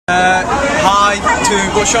to,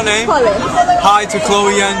 what's your name? Holly. Hi to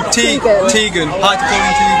Chloe and Tegan. Hi to Chloe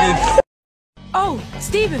and Tegan. Oh,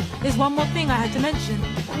 Stephen, there's one more thing I had to mention.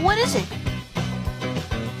 What is it?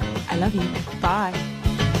 I love you. Bye.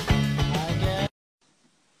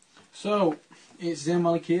 So, it's Zayn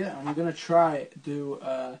Fmv here, and we're going to try do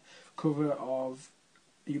a cover of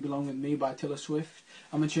You Belong With Me by Taylor Swift.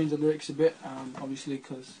 I'm going to change the lyrics a bit, obviously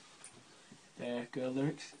because they're girl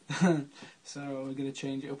lyrics. So we're going to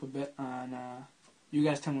change it up a bit, and you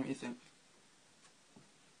guys tell me what you think.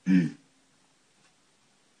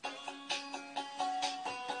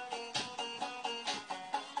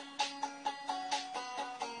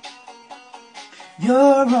 You're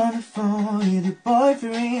on the phone with your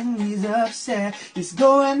boyfriend, he's upset. He's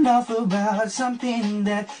going off about something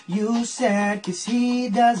that you said, 'cause he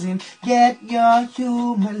doesn't get your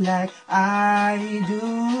humor like I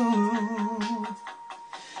do.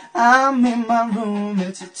 I'm in my room,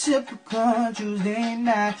 it's a typical Tuesday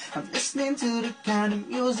night. I'm listening to the kind of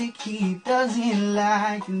music he doesn't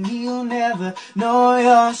like, and he'll never know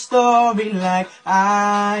your story like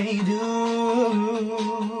I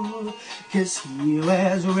do. 'Cause he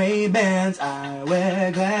wears Ray-Bans, I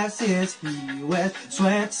wear glasses. He wears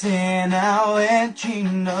sweats and I wear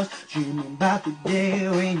chinos. Dreaming about the day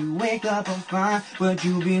when you wake up and find what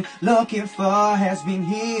you've been looking for has been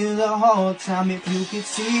here the whole time. If you could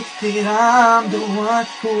see that I'm the one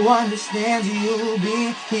who understands you, you'll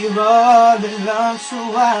be here all along. So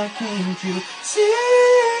why can't you see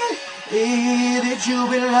that you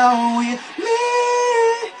belong with me?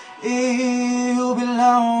 You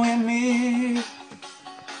belong with me.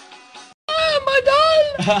 Ah, my doll!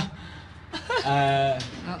 I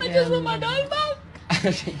just want my doll back.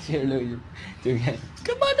 Here, look, do it again.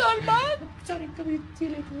 Come on, doll back. Sorry, come here. See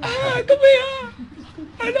you later. Ah, come here.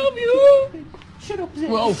 I love you. Shut up, Zayn.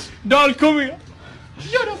 Whoa. Doll, come here.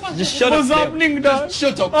 Shut up. Just shut up. What's happening, doll? Just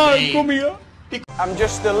shut up. Come here. I'm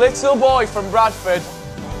just a little boy from Bradford,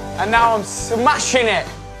 and now I'm smashing it.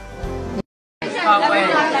 It's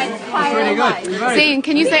really good. Zayn,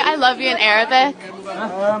 can you say I love you in Arabic?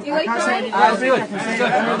 I can't say anything. That's really good.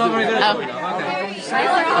 Not very good. Oh.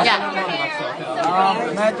 Yeah.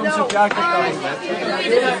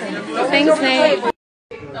 Thanks, Zayn.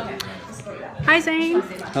 Hi, Zayn.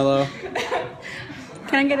 Hello.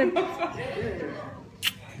 Can I get a...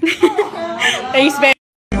 Ace Bay.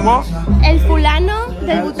 What? El fulano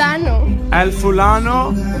del butano. El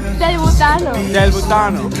fulano Del butano. del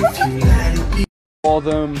butano. Saw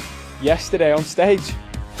them yesterday on stage,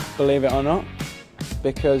 believe it or not,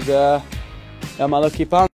 because they're my lucky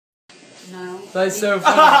pants. No. That's so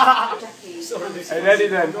funny. Hey, ready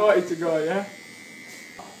then? Ready to go, yeah?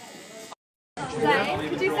 Zayn,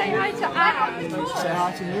 could you say hi to Anna? Say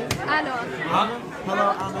hi to me. Anna.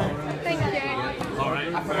 Hello, Anna. Thank you.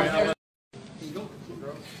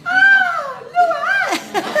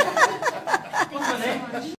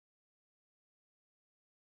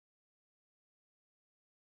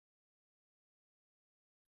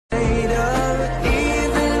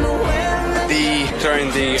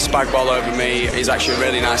 Throwing the spag ball over me is actually a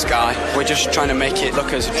really nice guy. We're just trying to make it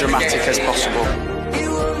look as dramatic as possible.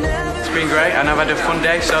 It's been great and I've had a fun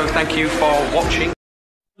day, so thank you for watching.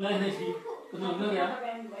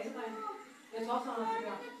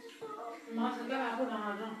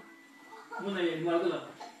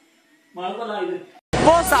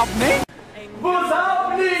 What's happening? What's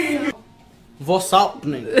happening? What's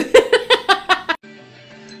happening?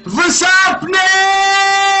 What's happening?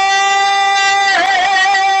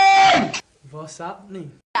 What's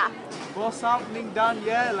happening? Yeah. What's happening, Dan?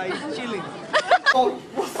 Yeah, like chilling.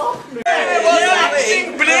 What's happening?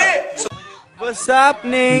 What's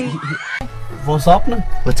happening? What's happening?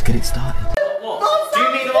 Let's get it started. Do you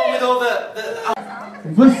mean the one with all the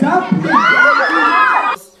What's happening?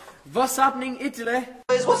 What's happening, Italy?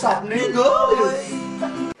 What's happening, guys?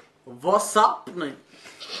 What's happening?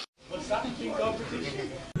 What's happening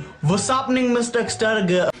competition? What's happening, Mr.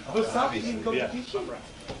 Exterminator? What's happening competition?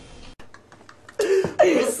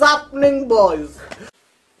 What's happening, boys?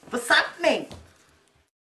 What's happening?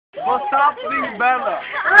 What's happening, Bella?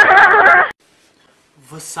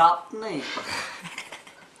 What's happening?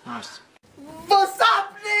 Nice. What's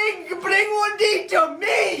happening? Bring one to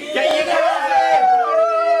me!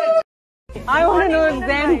 I want to know if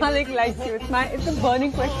Zayn Malik likes you. It's a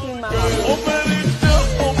burning question in my heart.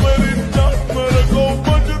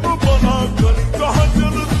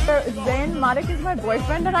 Zayn Malik is my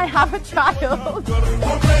boyfriend and I have a child.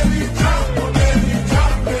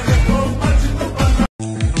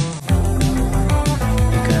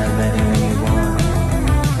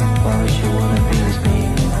 Why would you wanna be with me?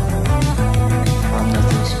 I'm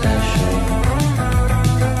nothing special.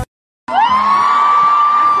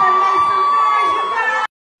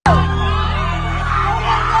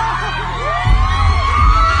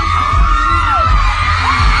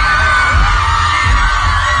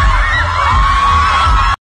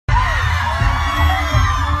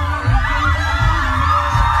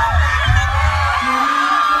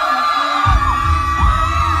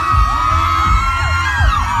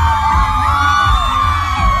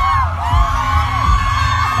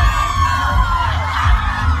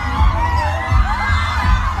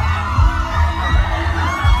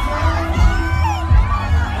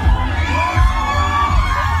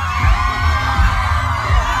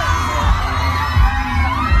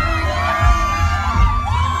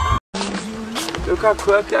 Look how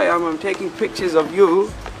quirky I am. I'm taking pictures of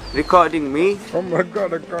you, recording me. Oh my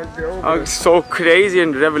god, I can't get over I'm so crazy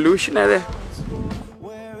and revolutionary.